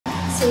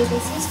So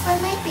this is for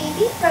my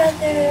baby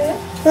brother.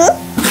 Huh?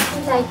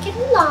 I like it a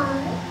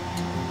lot.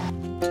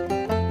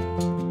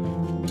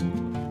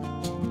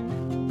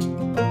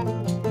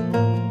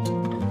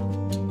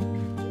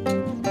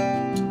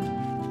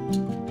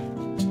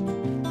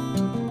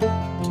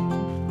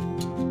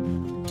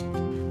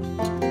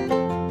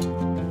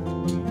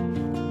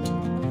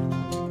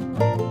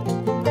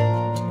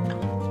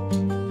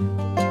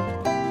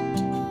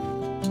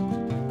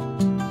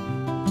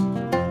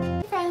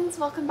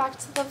 Welcome back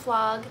to the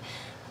vlog.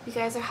 Hope you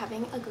guys are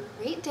having a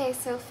great day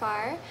so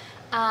far,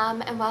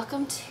 and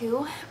welcome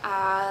to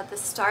the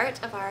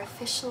start of our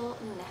official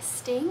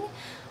nesting,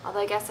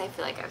 although I guess I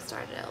feel like I've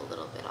started it a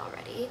little bit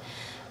already.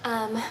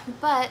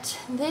 But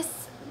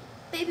this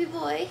baby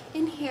boy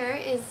in here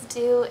is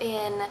due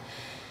in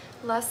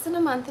less than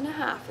a month and a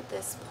half at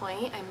this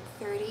point. I'm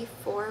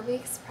 34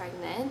 weeks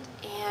pregnant,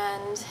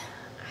 and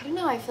I don't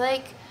know, I feel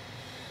like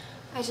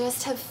I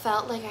just have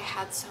felt like I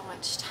had so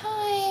much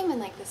time, and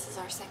like this is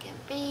our second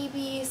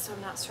baby, so I'm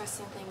not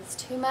stressing things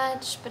too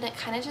much. But it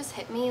kind of just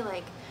hit me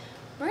like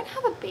we're gonna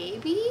have a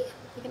baby,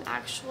 like an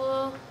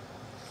actual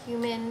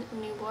human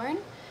newborn,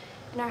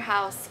 in our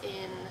house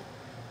in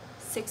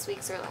 6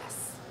 weeks or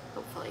less,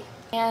 hopefully.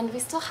 And we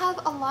still have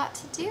a lot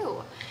to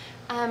do.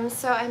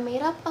 So I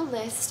made up a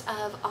list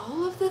of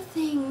all of the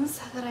things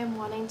that I'm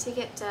wanting to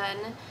get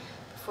done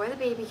before the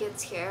baby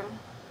gets here.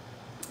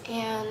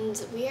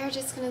 And we are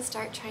just going to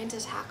start trying to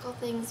tackle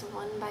things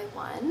one by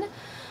one.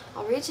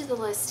 I'll read you the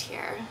list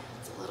here.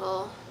 It's a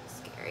little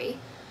scary.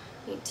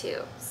 Need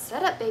to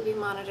set up baby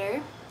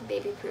monitor,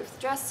 baby-proof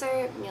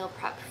dresser, meal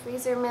prep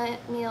freezer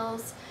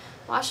meals,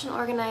 wash and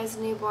organize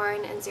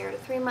newborn and 0 to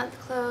 3 month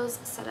clothes,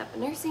 set up a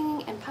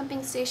nursing and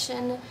pumping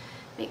station,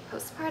 make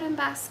postpartum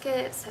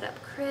basket, set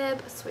up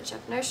crib, switch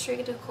up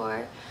nursery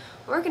decor,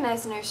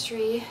 organize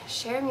nursery,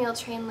 share meal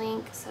train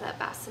link, set up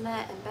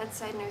bassinet and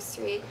bedside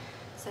nursery,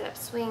 set up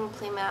swing,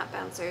 playmat,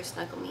 bouncer,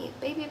 snuggle me,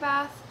 baby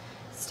bath,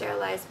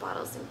 sterilize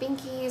bottles and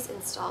binkies,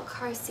 install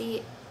car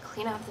seat,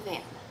 clean out the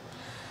van.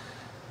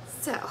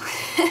 So,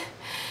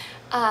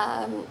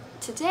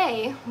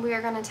 today we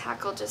are going to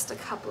tackle just a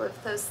couple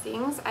of those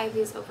things.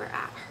 Ivy's over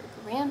at her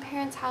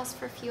grandparents' house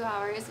for a few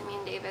hours, and me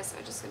and Davis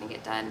are just going to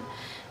get done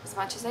as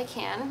much as we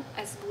can.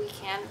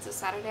 It's a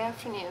Saturday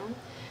afternoon.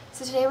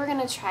 So today we're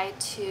going to try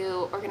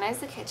to organize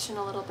the kitchen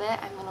a little bit.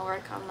 I'm going to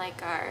work on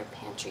like our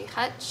pantry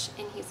hutch,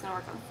 and he's going to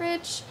work on the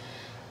fridge.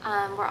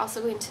 We're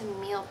also going to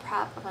meal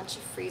prep a bunch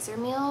of freezer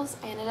meals.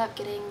 I ended up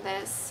getting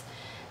this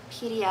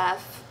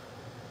PDF,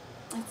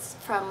 it's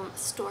from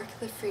Stork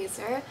the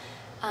Freezer,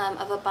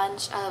 of a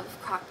bunch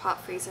of crock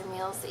pot freezer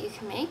meals that you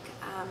can make.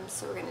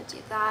 So we're going to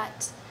do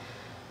that.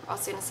 We're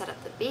also going to set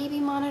up the baby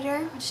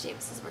monitor, which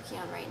Davis is working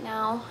on right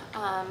now,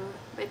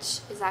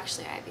 which is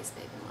actually Ivy's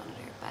baby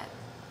monitor, but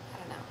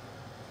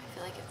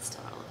like it's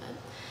still relevant.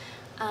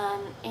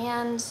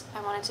 And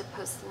I wanted to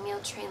post the meal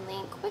train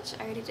link, which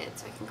I already did,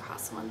 so I can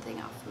cross one thing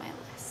off my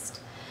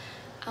list.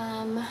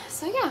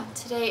 So yeah,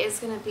 today is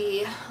going to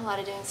be a lot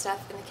of doing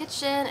stuff in the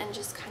kitchen and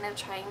just kind of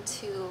trying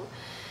to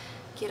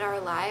get our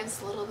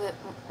lives a little bit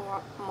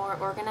more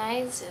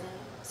organized, and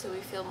so we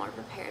feel more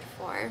prepared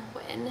for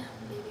when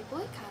baby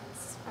boy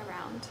comes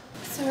around.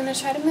 So I'm going to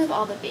try to move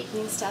all the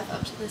baking stuff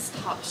up to this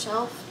top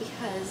shelf,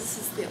 because this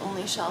is the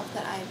only shelf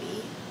that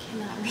Ivy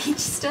cannot reach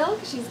still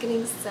because she's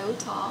getting so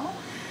tall.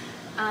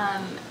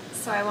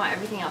 So I want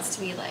everything else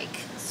to be like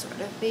sort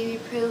of baby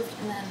proof,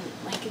 and then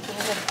like if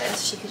things like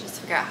this she could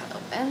just figure out how to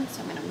open,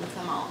 so I'm going to move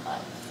them all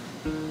up.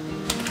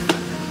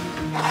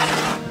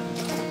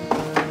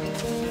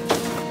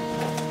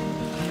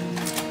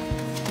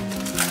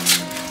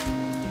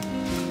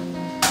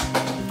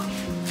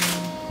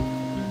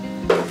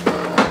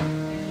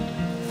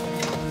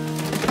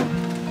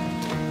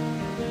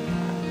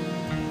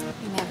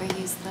 I never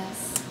use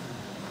this.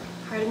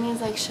 Part of me is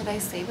like, should I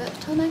save it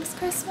till next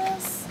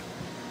Christmas?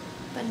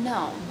 But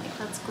no, like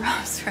that's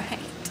gross, right?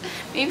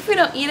 Maybe if we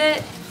don't eat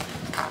it,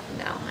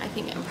 no, I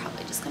think I'm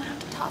probably just gonna have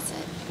to toss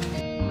it.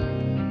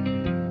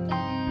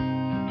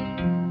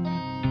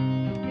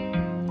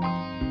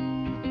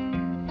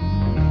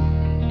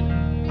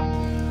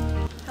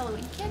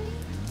 Halloween candy?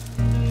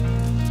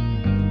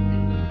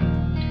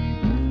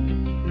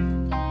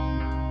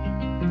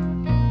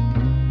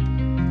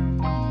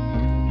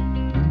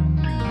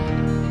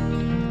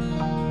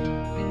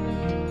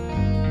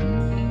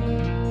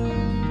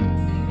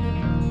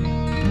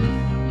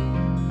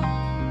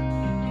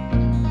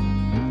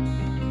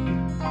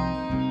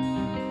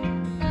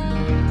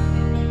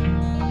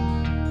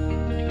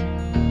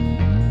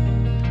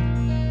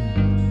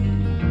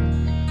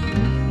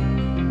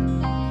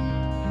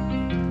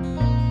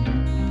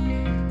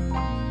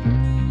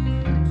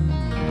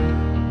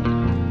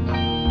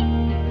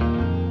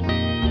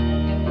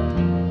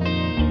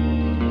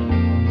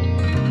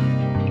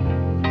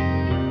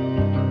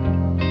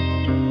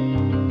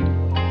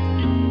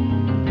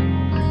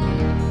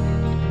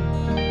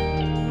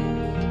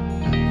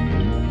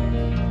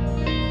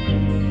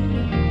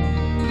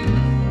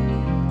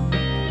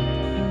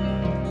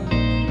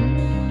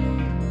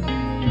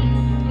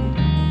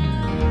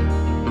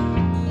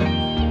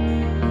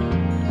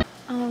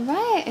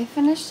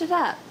 finished it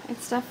up.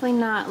 It's definitely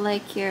not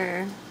like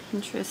your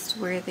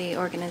Pinterest-worthy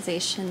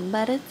organization,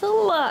 but it's a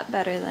lot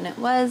better than it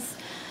was.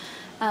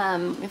 We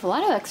have a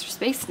lot of extra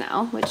space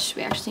now, which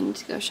we actually need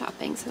to go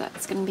shopping, so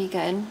that's gonna be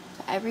good.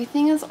 But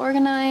everything is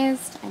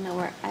organized. I know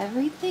where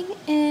everything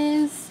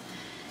is,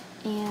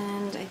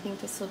 and I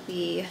think this will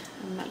be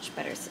a much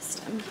better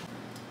system.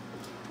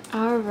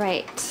 All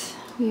right,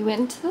 we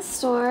went to the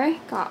store,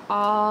 got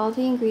all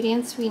the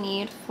ingredients we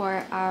need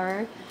for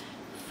our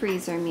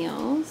freezer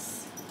meals.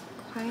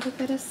 Quite a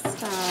bit of stuff,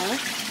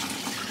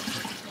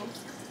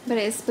 but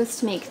it's supposed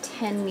to make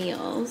 10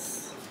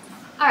 meals.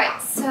 All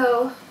right,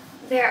 so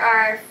there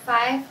are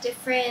 5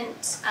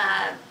 different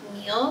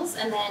meals,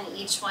 and then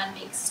each one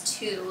makes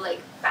 2 like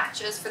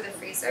batches for the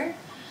freezer.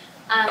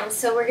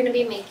 So we're gonna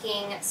be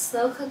making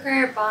slow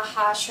cooker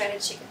Baja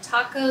shredded chicken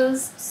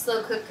tacos,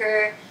 slow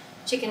cooker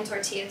chicken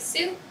tortilla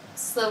soup,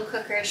 slow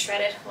cooker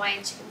shredded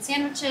Hawaiian chicken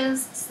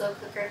sandwiches, slow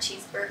cooker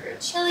cheeseburger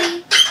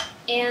chili,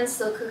 and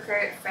slow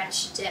cooker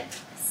French dip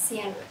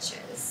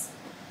sandwiches.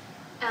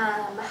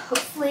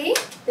 Hopefully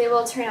they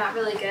will turn out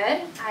really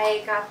good.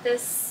 I got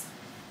this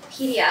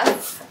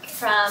PDF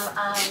from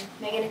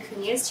Megan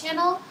Acuña's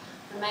channel,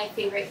 one of my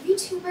favorite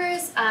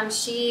YouTubers.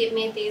 She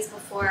made these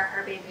before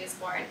her baby was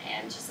born,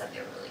 and she said they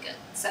were really good.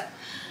 So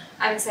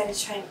I'm excited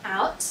to try them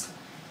out.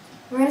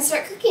 We're gonna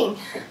start cooking,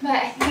 but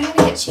I think I'm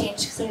gonna get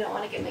changed because I don't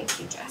want to get my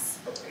tea dress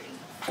dirty.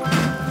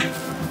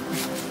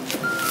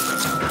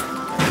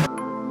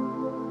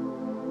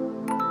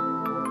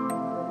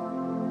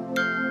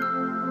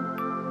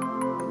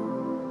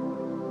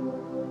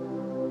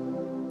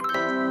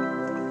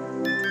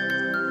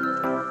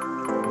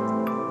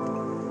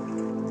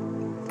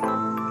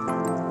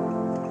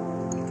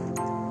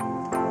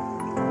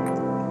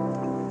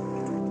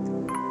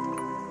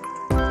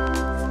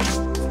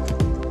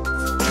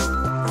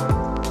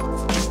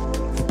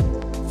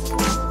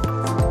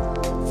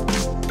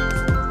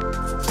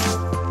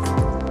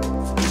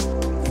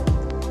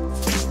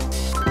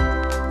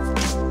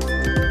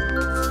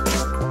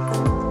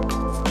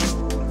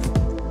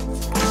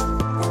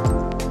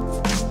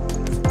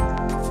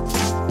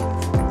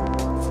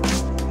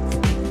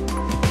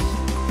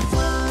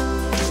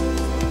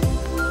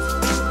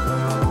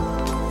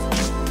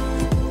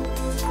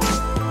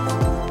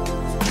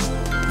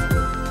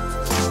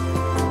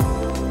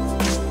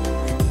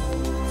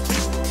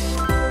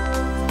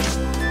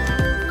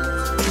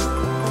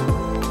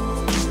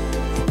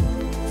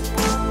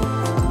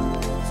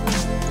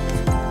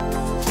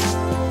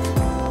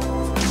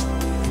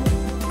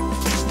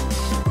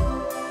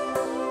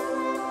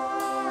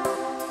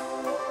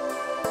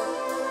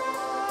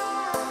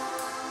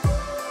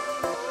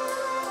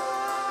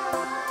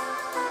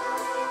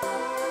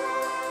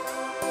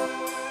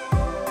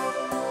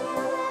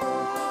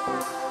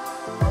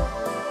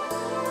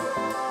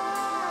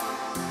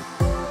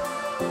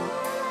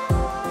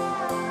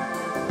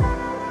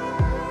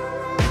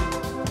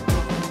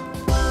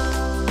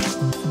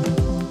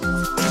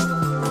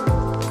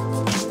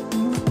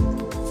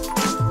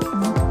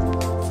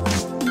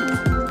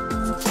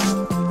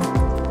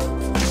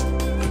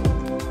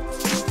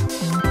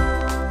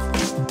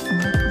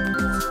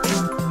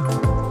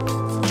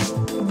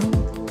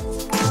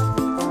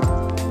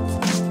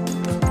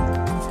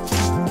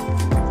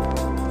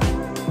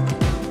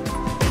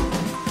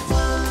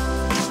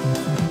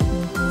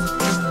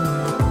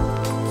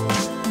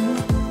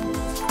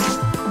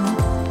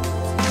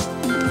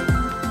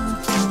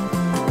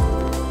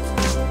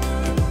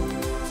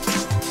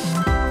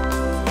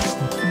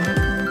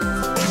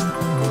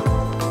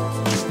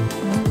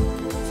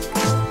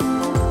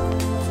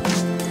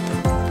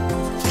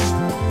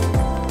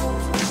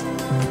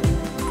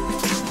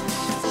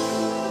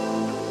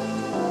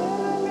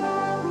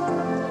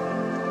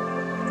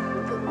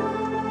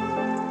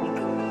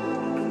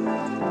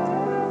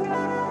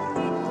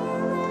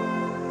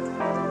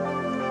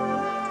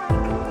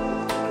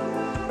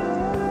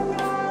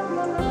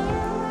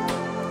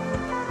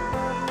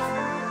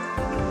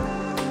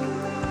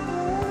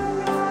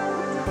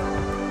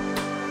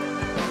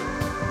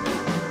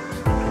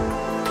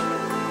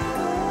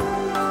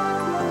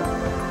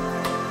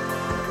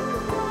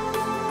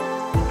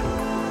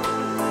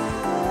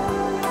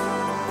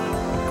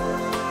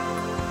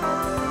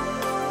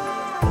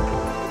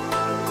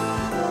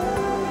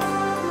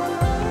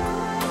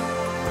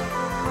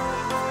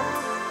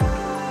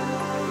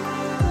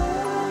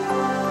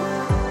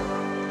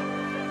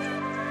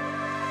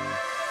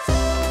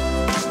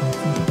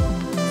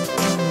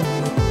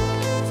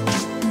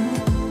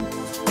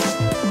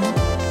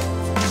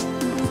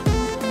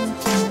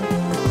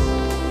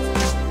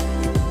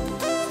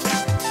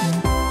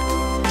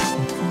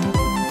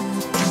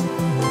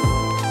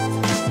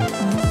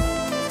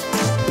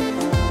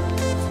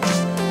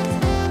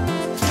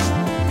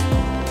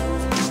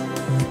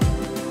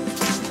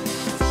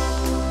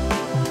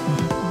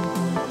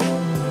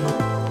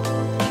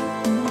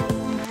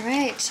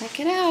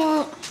 Check it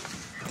out.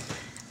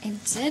 I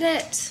did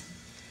it.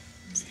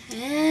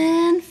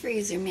 10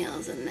 freezer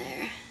meals in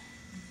there.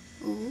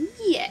 Oh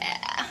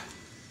yeah.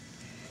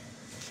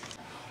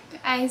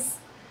 Guys,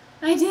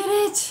 I did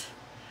it!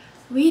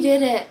 We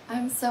did it!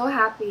 I'm so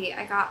happy.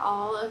 I got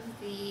all of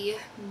the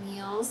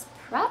meals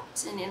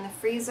prepped and in the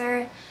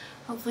freezer.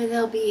 Hopefully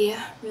they'll be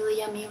really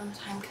yummy when the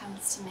time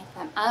comes to make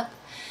them up.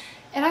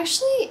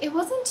 It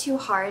wasn't too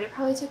hard. It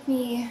probably took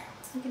me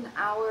like an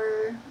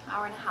hour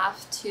and a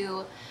half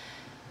to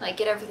like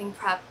get everything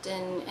prepped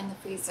in the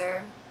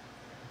freezer.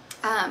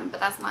 But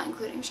that's not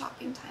including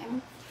shopping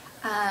time.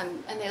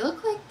 And they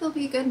look like they'll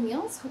be good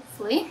meals,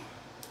 hopefully.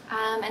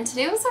 And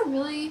today was a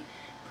really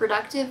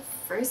productive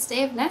first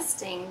day of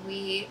nesting.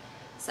 We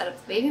set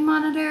up the baby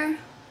monitor,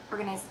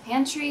 organized the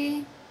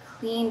pantry,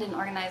 cleaned and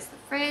organized the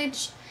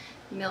fridge,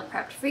 meal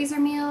prepped freezer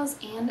meals,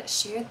 and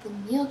shared the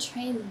meal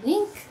train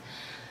link.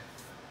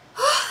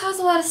 That was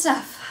a lot of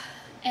stuff.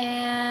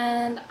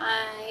 And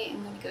I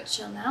am going to go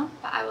chill now,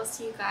 but I will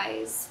see you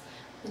guys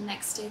the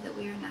next day that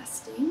we are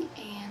nesting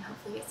and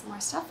hopefully get some more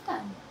stuff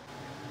done.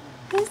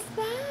 Who's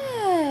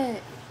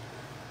that?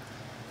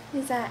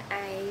 Is that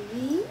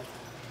Ivy?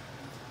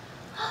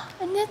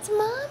 And that's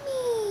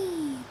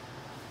Mommy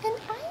and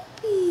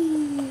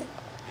Ivy.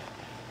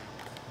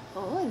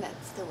 Oh, and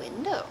that's the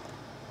window.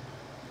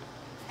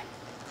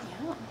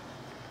 Yeah,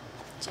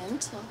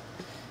 gentle,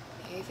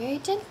 very, very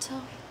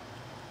gentle.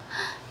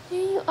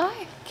 There you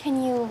are.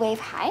 Can you wave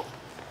hi?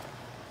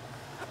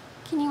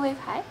 Can you wave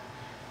hi?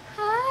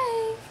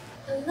 Hi.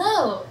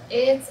 Hello.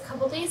 It's a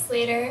couple days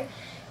later,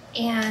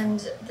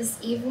 and this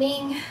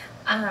evening,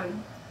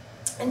 and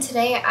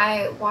today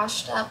I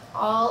washed up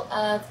all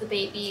of the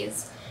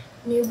baby's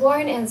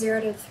newborn and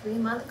 0 to 3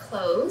 month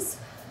clothes,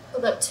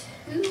 filled up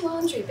 2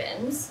 laundry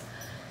bins.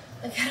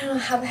 Like, I don't know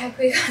how the heck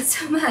we got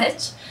so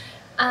much.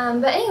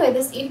 But anyway,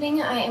 this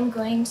evening I am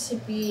going to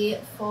be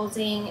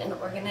folding and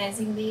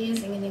organizing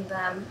these and getting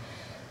them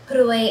put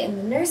away in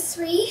the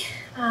nursery,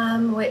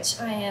 which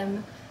I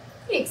am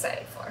pretty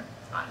excited for,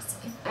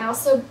 honestly. I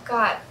also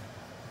got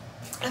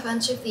a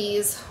bunch of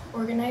these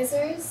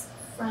organizers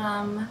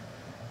from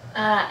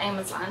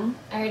Amazon.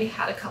 I already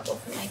had a couple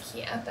from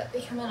IKEA, but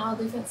they come in all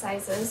different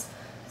sizes.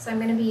 So I'm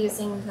going to be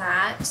using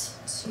that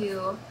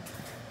to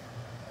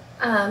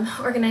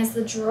organize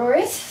the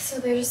drawers, so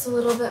they're just a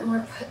little bit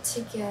more put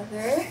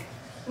together.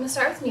 I'm going to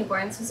start with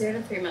newborns, so 0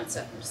 to 3 month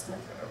stuff I'm just going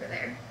to throw over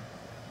there.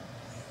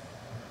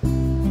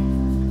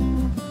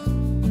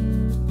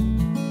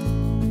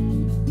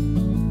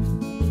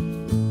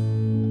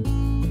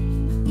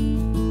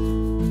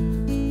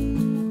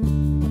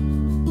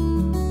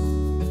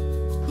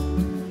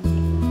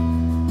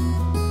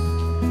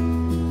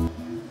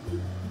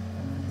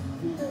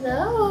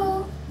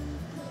 Hello!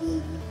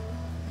 You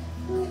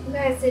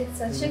guys did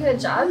such a good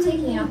job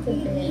taking out the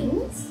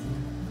bins.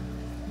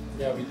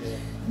 Yeah, we did.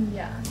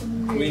 Yeah,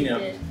 We know.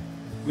 did.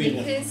 We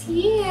know. Who's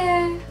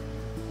here?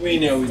 We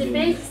know we The did.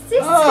 big sister.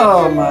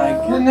 Oh my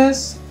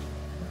goodness.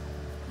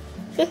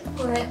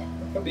 What? That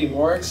could be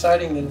more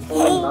exciting than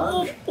folding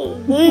laundry.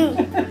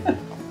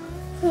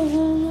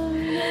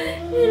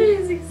 It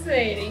is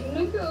exciting.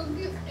 Look how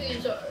cute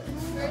these are.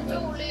 They're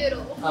so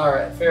little.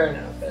 Alright, fair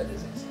enough. That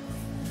is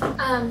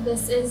exciting.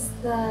 This is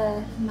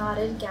the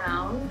knotted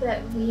gown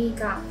that we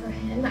got for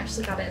him.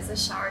 Actually got it as a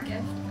shower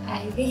gift,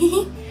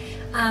 Ivy.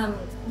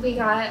 We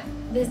got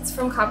this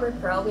from Copper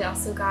Pearl. We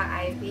also got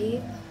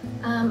Ivy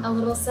a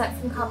little set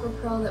from Copper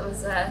Pearl that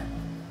was a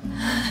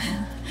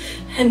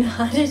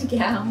knotted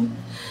gown,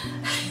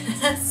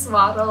 a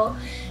swaddle,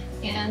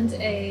 and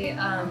a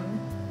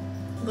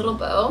little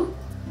bow.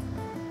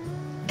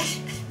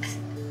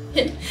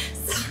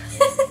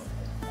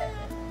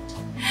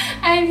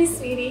 Ivy,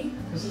 sweetie.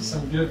 This is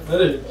some good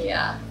footage.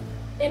 Yeah.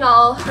 In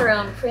all her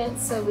own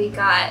prints, so we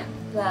got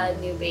the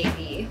new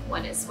baby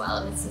one as well,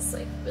 and it's this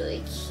like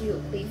really cute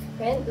leaf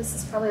print. This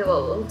is probably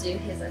what we'll do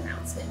his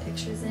announcement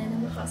pictures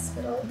in the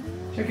hospital.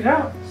 Check it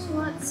out. She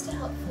wants to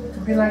help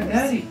fold. Be like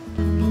Daddy.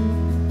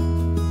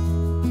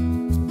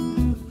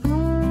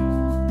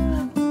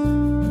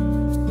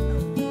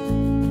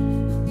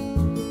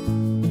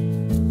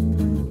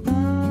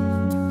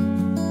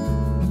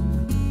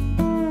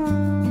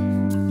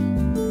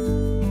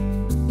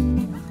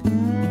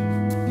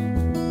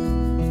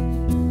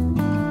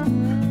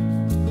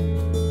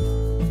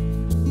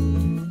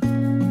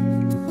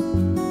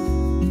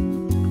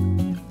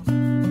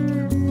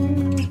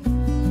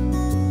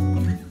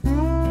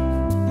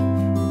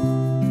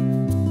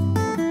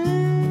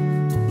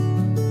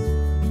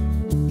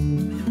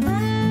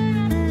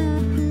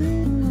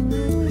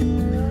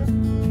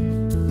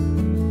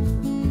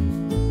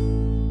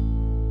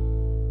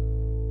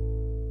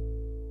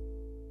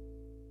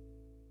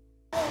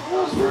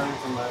 Running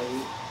from my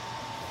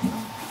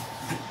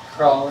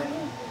crawling.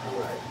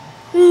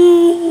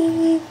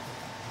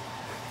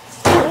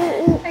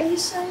 Are you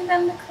showing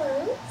them the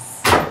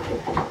clothes? I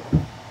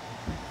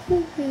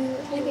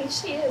think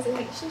she is. I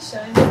think she's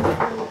showing them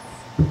the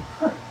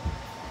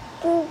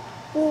clothes.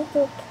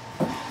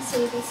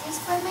 So this is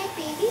for my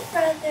baby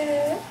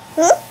brother. I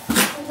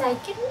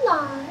like it a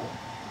lot.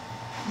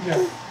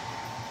 Yeah.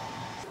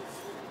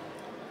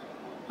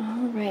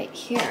 Alright,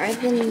 here are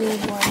the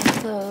newborn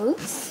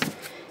clothes.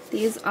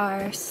 These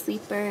are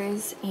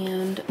sleepers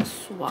and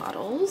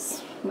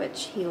swaddles,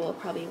 which he will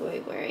probably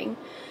be wearing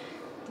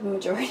the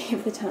majority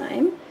of the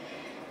time.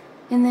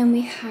 And then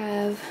we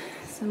have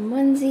some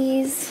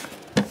onesies.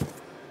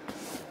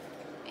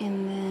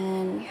 And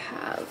then we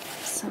have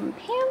some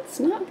pants,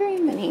 not very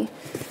many.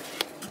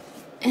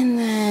 And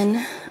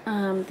then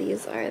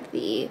these are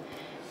the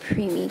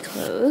preemie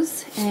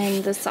clothes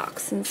and the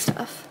socks and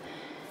stuff.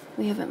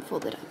 We haven't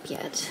folded up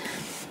yet.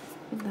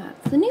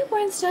 That's the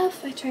newborn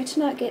stuff. I try to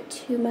not get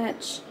too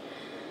much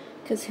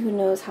because who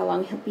knows how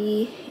long he'll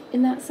be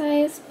in that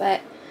size, but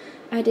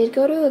I did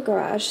go to a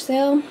garage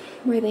sale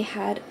where they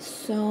had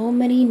so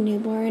many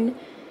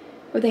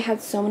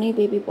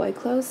baby boy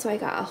clothes, so I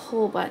got a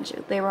whole bunch.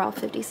 They were all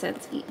 50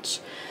 cents each,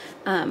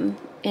 in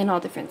all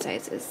different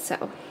sizes,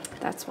 so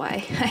that's why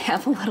I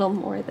have a little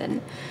more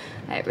than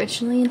I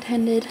originally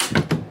intended.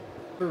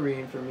 For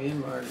me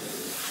and Margaret.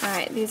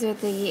 Alright, these are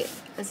the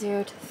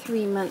 0 to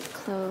 3 month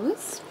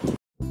clothes.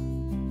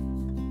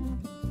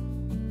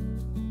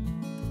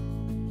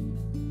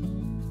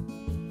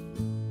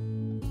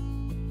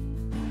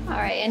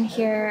 Alright, and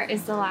here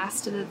is the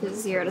last of the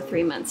 0 to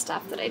 3 month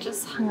stuff that I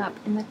just hung up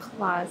in the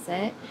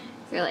closet.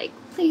 They're like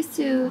play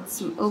suits,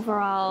 some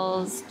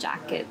overalls,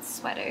 jackets,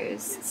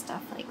 sweaters,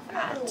 stuff like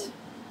that.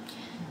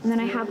 And then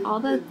I have all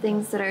the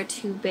things that are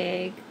too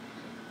big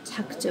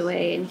tucked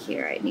away in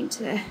here. I need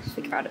to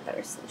figure out a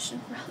better solution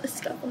for all this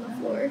stuff on the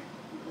floor.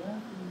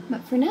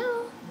 But for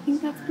now, I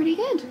think that's pretty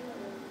good.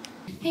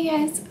 Hey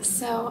guys,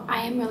 so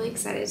I am really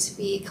excited to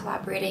be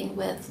collaborating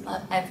with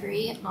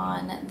Lovevery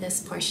on this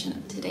portion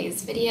of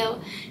today's video.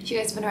 If you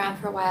guys have been around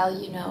for a while,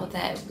 you know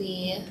that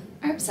we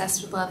are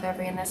obsessed with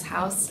Lovevery in this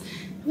house.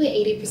 Probably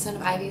 80%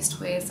 of Ivy's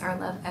toys are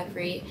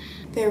Lovevery.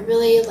 They're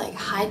really like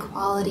high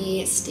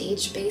quality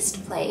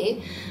stage-based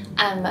play.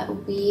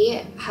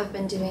 We have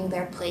been doing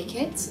their play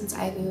kits since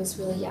Ivy was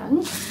really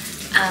young.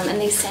 And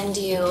they send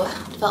you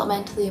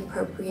developmentally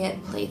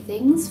appropriate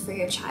playthings for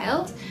your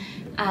child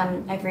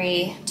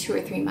every 2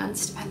 or 3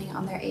 months depending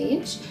on their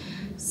age.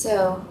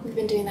 So we've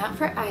been doing that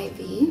for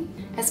Ivy.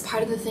 As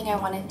part of the thing I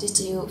wanted to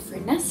do for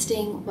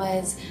nesting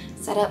was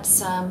set up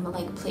some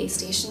like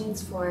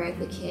playstations for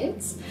the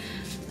kids.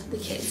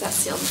 That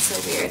sounds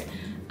so weird.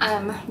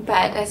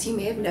 But as you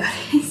may have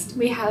noticed,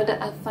 we had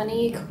a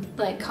funny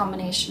like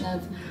combination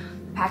of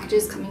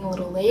packages coming a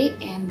little late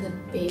and the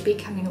baby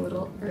coming a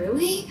little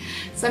early.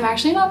 So I'm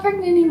actually not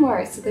pregnant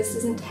anymore. So this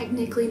isn't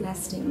technically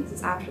nesting, this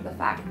is after the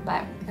fact,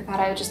 but I thought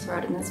I would just throw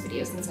it in this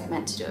video since I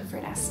meant to do it for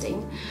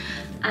nesting.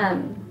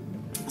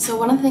 So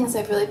one of the things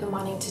I've really been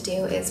wanting to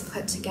do is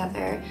put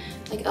together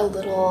like a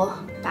little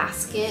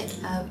basket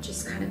of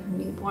just kind of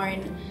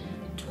newborn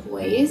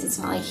toys. It's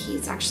not like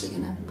he's actually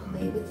gonna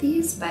play with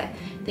these, but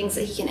things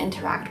that he can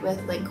interact with,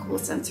 like cool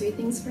sensory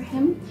things for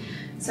him.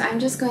 So I'm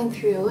just going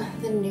through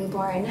the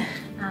newborn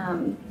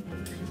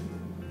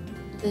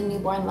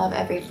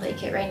Lovevery play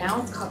kit right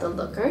now. It's called the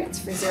Looker. It's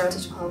for 0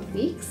 to 12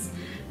 weeks.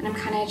 And I'm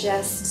kind of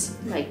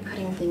just like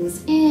putting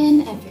things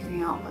in and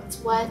figuring out what's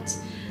what.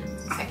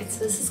 Alright,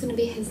 so this is going to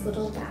be his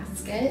little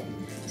basket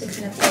to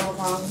kind of go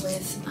along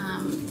with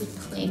the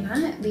play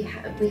mat. We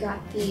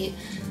got the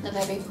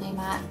Lovevery play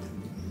mat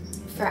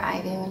for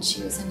Ivy when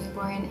she was a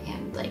newborn,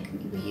 and like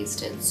we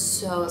used it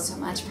so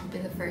much, probably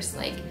the first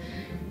like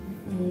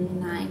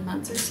 9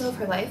 months or so of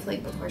her life,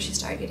 like before she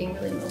started getting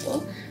really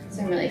mobile.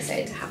 So I'm really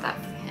excited to have that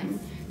for him.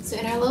 So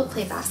in our little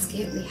play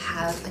basket, we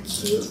have a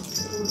cute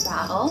little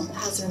battle that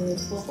has a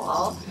removable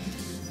ball.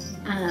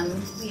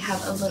 We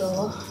have a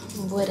little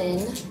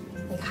wooden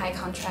like high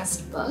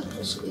contrast book,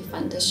 which will be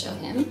fun to show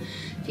him.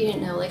 If you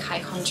didn't know, like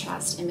high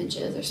contrast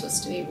images are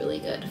supposed to be really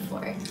good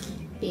for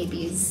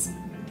babies'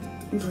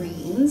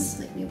 brains,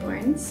 like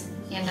newborns,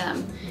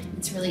 and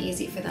it's really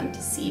easy for them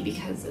to see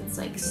because it's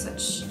like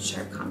such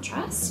sharp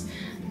contrast.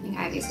 I think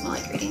Ivy's gonna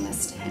like reading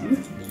this to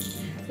him.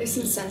 There's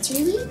some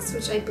sensory leads,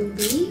 which I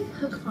believe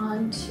hook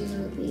onto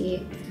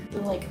the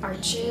like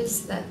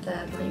arches that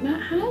the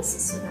playmat has,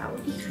 so that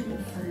would be kind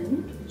of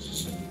fun.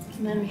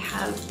 And then we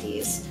have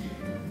these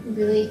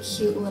really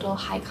cute little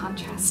high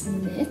contrast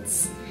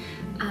mitts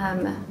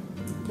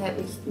that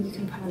you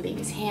can put on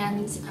baby's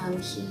hands.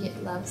 He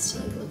loves to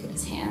like look at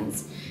his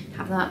hands,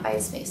 have them up by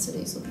his face, so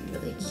these will be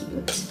really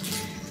cute.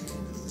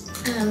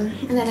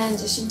 And then in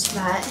addition to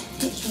that,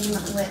 it came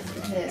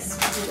with this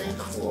really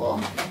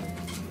cool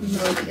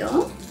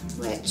mobile,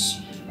 which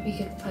we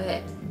could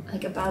put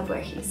like above where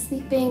he's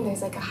sleeping.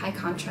 There's like a high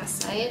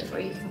contrast side, or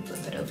you can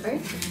flip it over,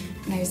 and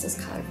there's this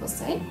colorful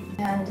side.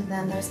 And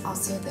then there's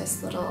also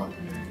this little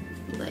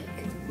like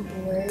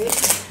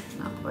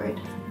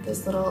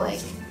this little like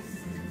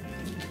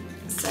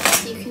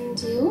setup you can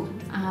do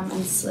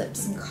and slip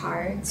some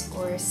cards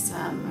or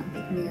some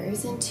like,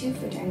 mirrors into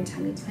for during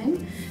tummy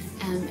time,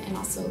 and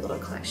also a little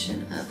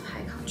collection of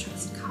high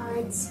contrast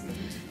cards.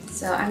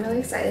 So I'm really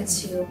excited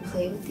to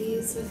play with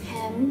these with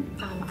him.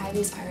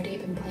 Ivy's already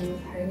been playing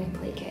with her new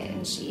play kit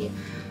and she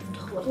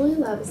totally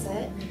loves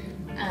it.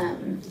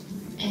 And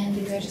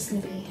these are just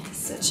going to be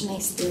such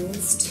nice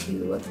things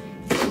to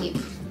keep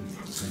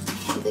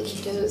keep the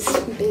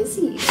kiddos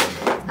busy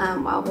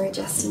while we're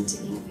adjusting to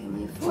being a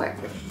family of 4.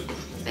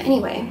 But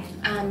anyway,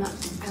 I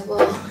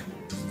will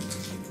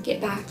get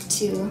back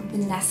to the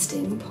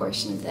nesting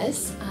portion of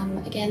this.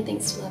 Again,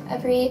 thanks to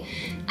Lovevery.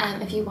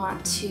 If you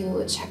want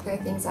to check their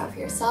things out for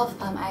yourself,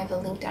 I have a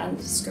link down in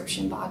the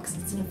description box.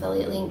 It's an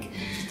affiliate link.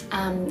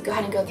 Go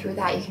ahead and go through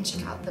that. You can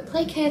check out the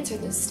play kits or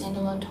the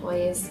standalone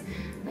toys.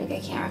 Like, I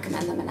can't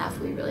recommend them enough.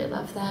 We really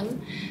love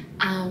them.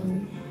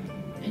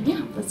 And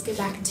yeah, let's get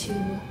back to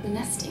the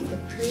nesting, the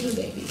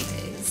pre-baby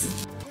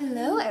phase.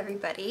 Hello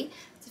everybody.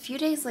 It's a few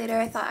days later.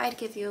 I thought I'd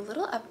give you a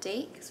little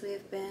update because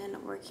we've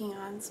been working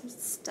on some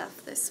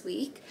stuff this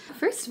week.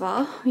 First of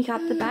all, we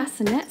got the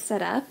bassinet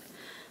set up,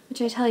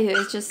 which I tell you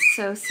is just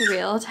so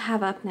surreal to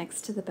have up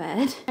next to the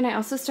bed. And I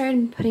also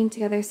started putting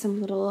together some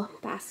little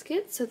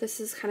baskets. So this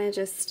is kind of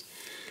just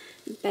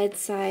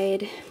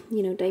bedside,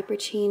 you know, diaper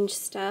change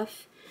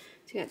stuff.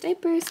 So you got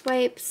diapers,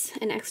 wipes,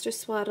 an extra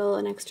swaddle,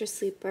 an extra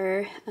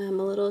sleeper, a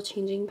little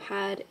changing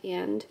pad,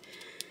 and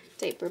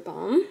diaper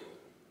balm.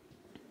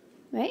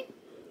 Right?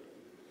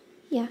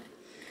 Yeah.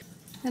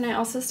 And I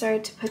also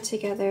started to put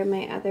together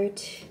my other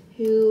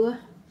 2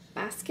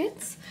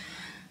 baskets.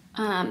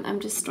 I'm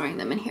just storing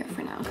them in here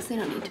for now because they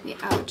don't need to be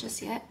out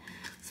just yet.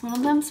 So one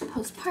of them's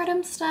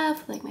postpartum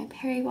stuff, like my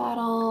peri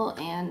bottle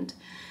and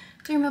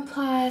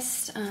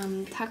Dermaplast,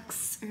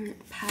 tucks or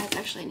pads.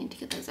 Actually, I need to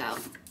get those out.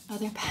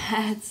 Other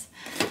pads,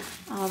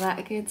 all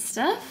that good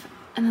stuff.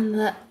 And then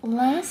the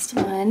last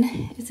one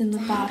is in the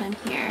bottom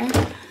here.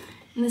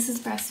 And this is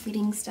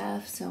breastfeeding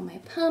stuff, so my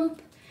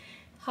pump,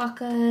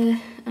 Haka,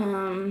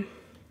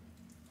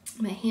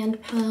 my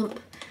hand pump,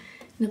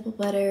 nipple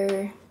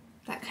butter,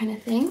 that kind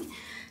of thing.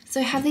 So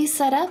I have these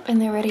set up and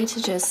they're ready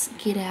to just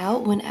get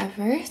out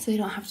whenever, so they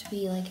don't have to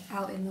be like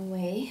out in the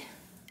way.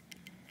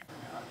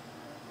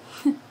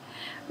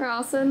 We're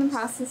also in the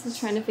process of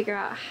trying to figure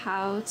out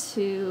how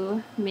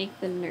to make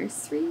the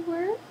nursery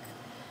work.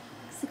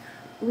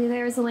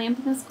 There was a lamp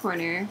in this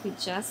corner. We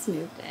just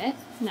moved it.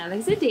 Now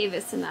there's a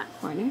Davis in that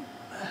corner.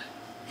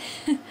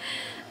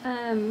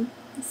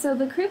 So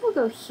the crib will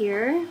go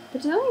here,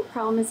 but the only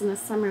problem is in the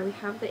summer we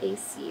have the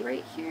AC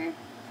right here.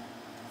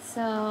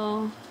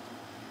 So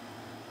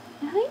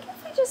I think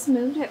if we just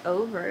moved it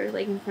over,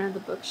 like in front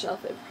of the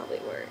bookshelf, it'd probably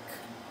work.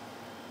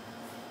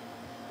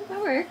 If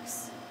that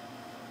works.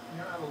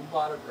 You don't have a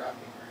lot of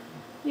wrapping room.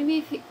 Maybe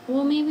if you,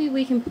 well, maybe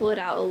we can pull it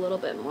out a little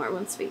bit more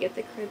once we get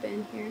the crib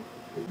in here.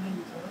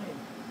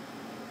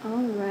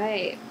 All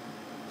right.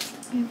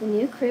 I have the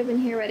new crib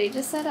in here ready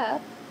to set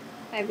up.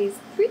 I have these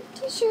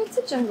pretty shirts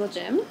at Jungle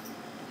Gym.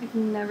 I've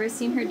never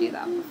seen her do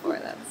that before.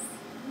 That's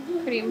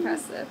pretty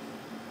impressive.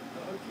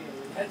 Okay,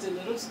 that's a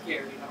little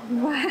scary.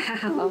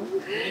 Wow.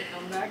 Okay,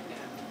 come back now.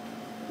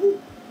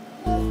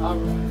 All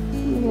right.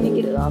 I'm gonna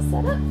get it all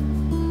set up.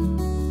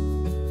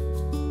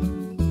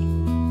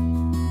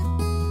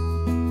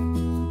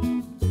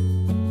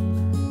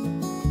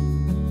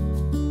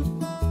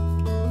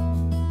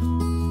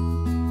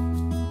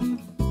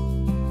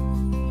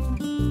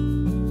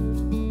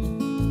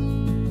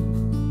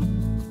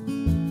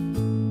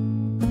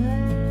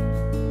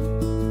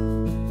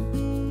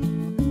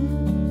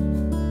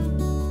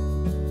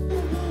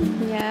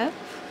 Yep.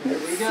 Here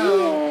we go.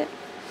 See it.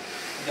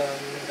 Dun,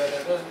 dun,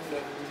 dun,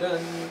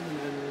 dun,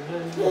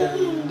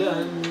 dun,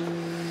 dun,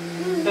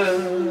 dun.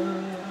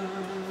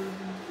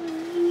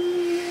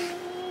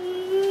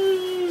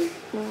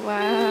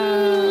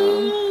 Wow.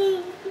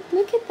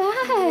 Look at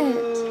that.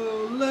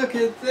 Oh, look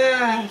at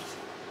that.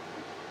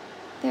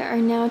 There are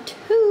now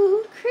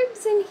 2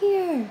 cribs in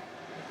here.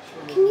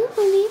 Can you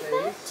believe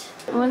that?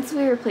 Once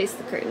we replace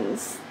the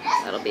curtains,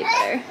 that'll be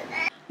better.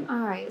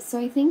 Alright, so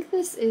I think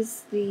this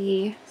is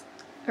the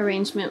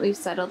arrangement we've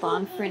settled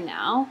on for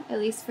now, at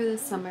least for the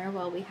summer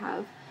while we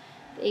have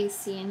the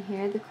AC in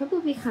here. The crib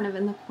will be kind of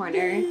in the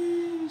corner,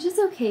 which is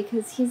okay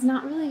because he's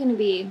not really going to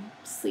be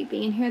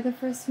sleeping in here the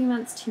first few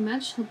months too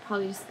much. He'll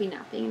probably just be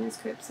napping in his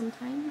crib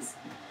sometimes.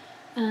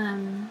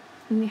 And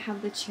we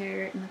have the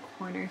chair in the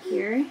corner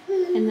here,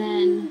 and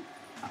then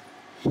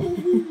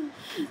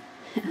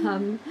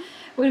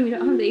when we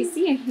don't have the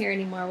AC in here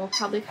anymore, we'll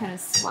probably kind of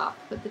swap,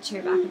 put the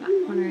chair back in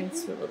that corner and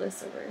swivel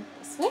this over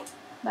this way.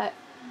 But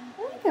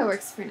I think that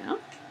works for now.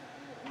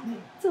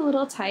 It's a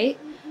little tight.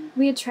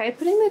 We had tried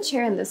putting the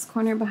chair in this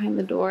corner behind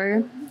the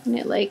door, and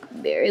it like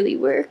barely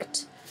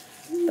worked.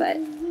 But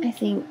I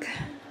think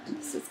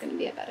this is going to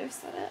be a better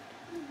setup.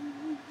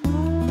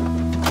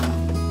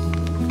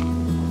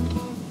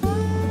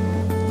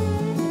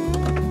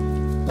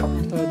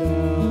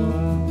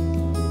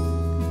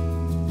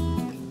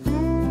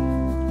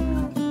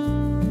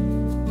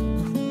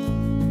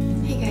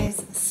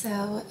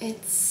 So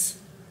it's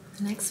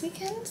next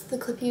weekend. The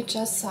clip you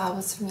just saw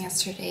was from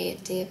yesterday.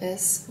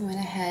 Davis went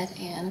ahead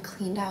and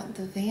cleaned out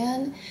the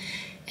van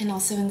and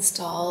also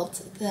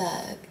installed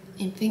the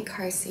infant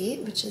car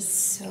seat, which is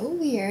so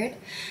weird.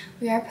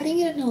 We are putting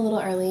it in a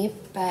little early,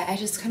 but I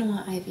just kind of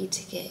want Ivy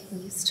to get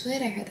used to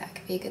it. I heard that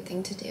could be a good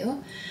thing to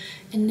do.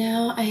 And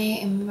now I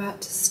am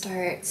about to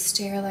start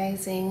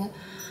sterilizing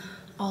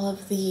all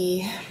of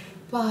the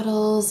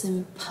bottles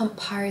and pump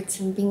parts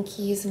and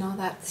binkies and all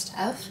that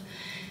stuff.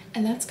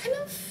 And that's kind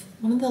of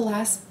one of the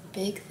last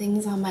big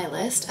things on my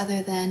list,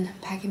 other than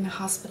packing my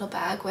hospital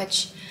bag,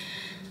 which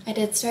I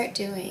did start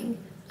doing.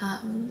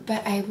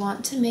 But I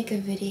want to make a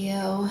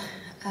video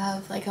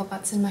of like a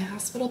what's in my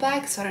hospital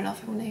bag, so I don't know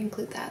if I'm going to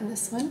include that in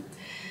this one.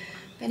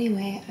 But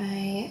anyway,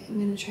 I am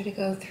going to try to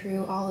go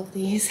through all of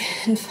these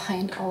and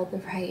find all the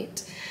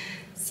right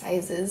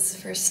sizes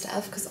for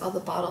stuff, because all the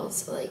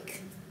bottles,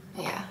 like,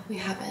 yeah, we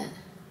haven't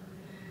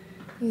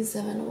used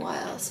them in a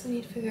while, so we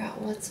need to figure out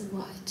what's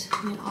what.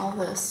 I mean, all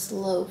the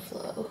slow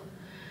flow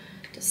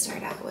to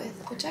start out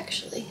with, which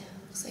actually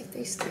looks like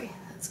these three.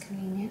 That's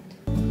convenient.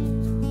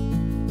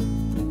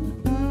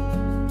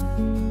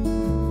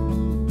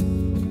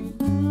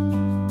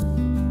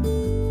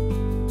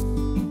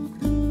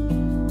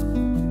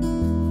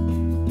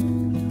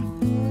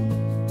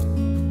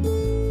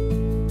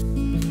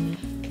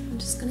 I'm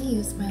just gonna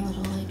use my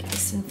little like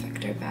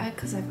disinfector bag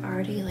because I've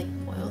already like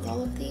boiled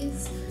all of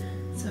these.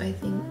 So I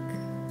think,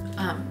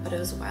 but it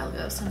was a while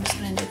ago, so I'm just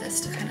gonna do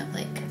this to kind of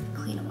like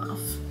clean them off.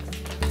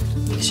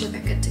 Make sure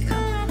they're good to go.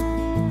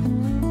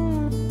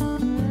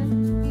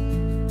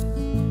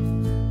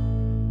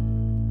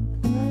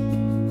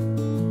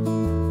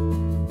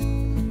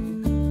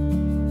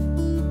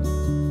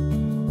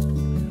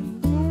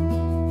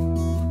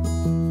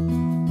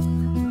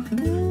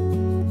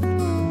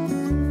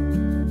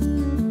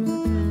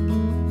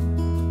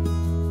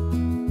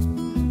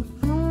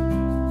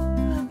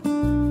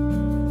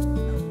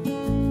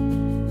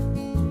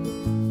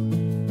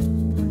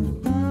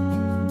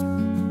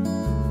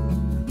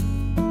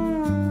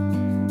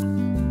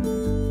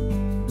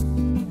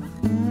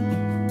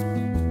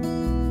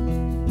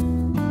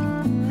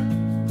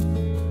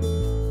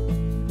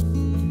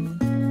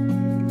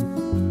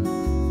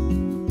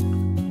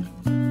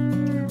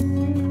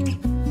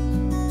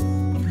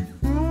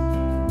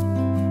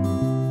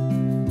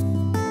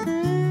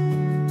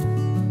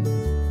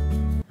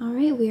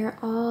 We are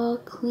all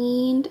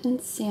cleaned and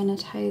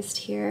sanitized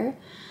here.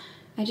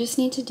 I just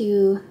need to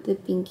do the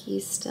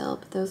binkies still,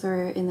 but those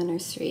are in the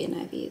nursery and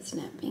I've used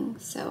napping.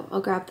 So I'll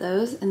grab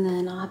those and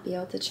then I'll be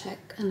able to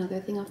check another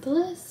thing off the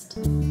list.